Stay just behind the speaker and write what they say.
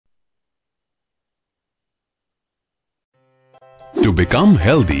To become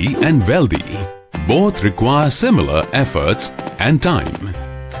healthy and wealthy, both require similar efforts and time.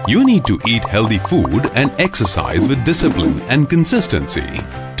 You need to eat healthy food and exercise with discipline and consistency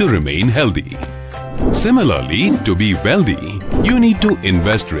to remain healthy. Similarly, to be wealthy, you need to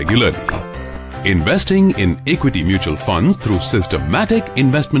invest regularly. Investing in equity mutual funds through systematic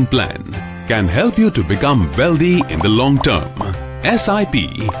investment plan can help you to become wealthy in the long term. SIP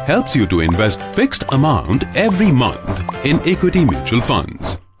helps you to invest fixed amount every month in equity mutual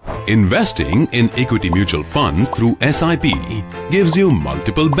funds. Investing in equity mutual funds through SIP gives you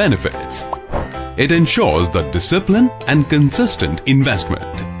multiple benefits. It ensures the discipline and consistent investment.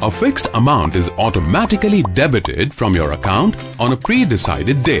 A fixed amount is automatically debited from your account on a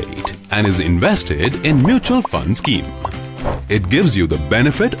pre-decided date and is invested in mutual fund scheme. It gives you the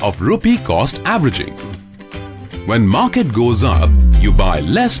benefit of rupee cost averaging. When market goes up, you buy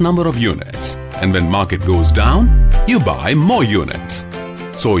less number of units, and when market goes down, you buy more units.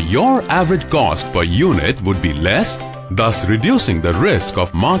 So your average cost per unit would be less, thus reducing the risk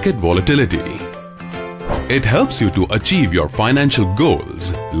of market volatility. It helps you to achieve your financial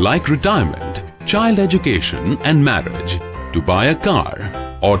goals like retirement, child education and marriage, to buy a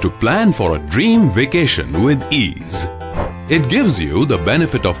car or to plan for a dream vacation with ease. It gives you the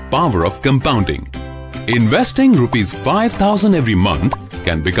benefit of power of compounding. Investing rupees 5,000 every month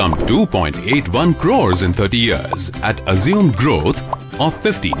can become 2.81 crores in 30 years at assumed growth of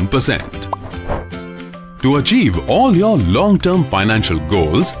 15%. To achieve all your long-term financial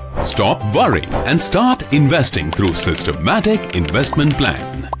goals, stop worrying and start investing through systematic investment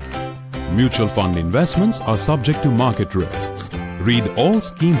plan. Mutual fund investments are subject to market risks. Read all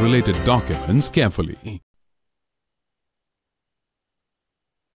scheme-related documents carefully.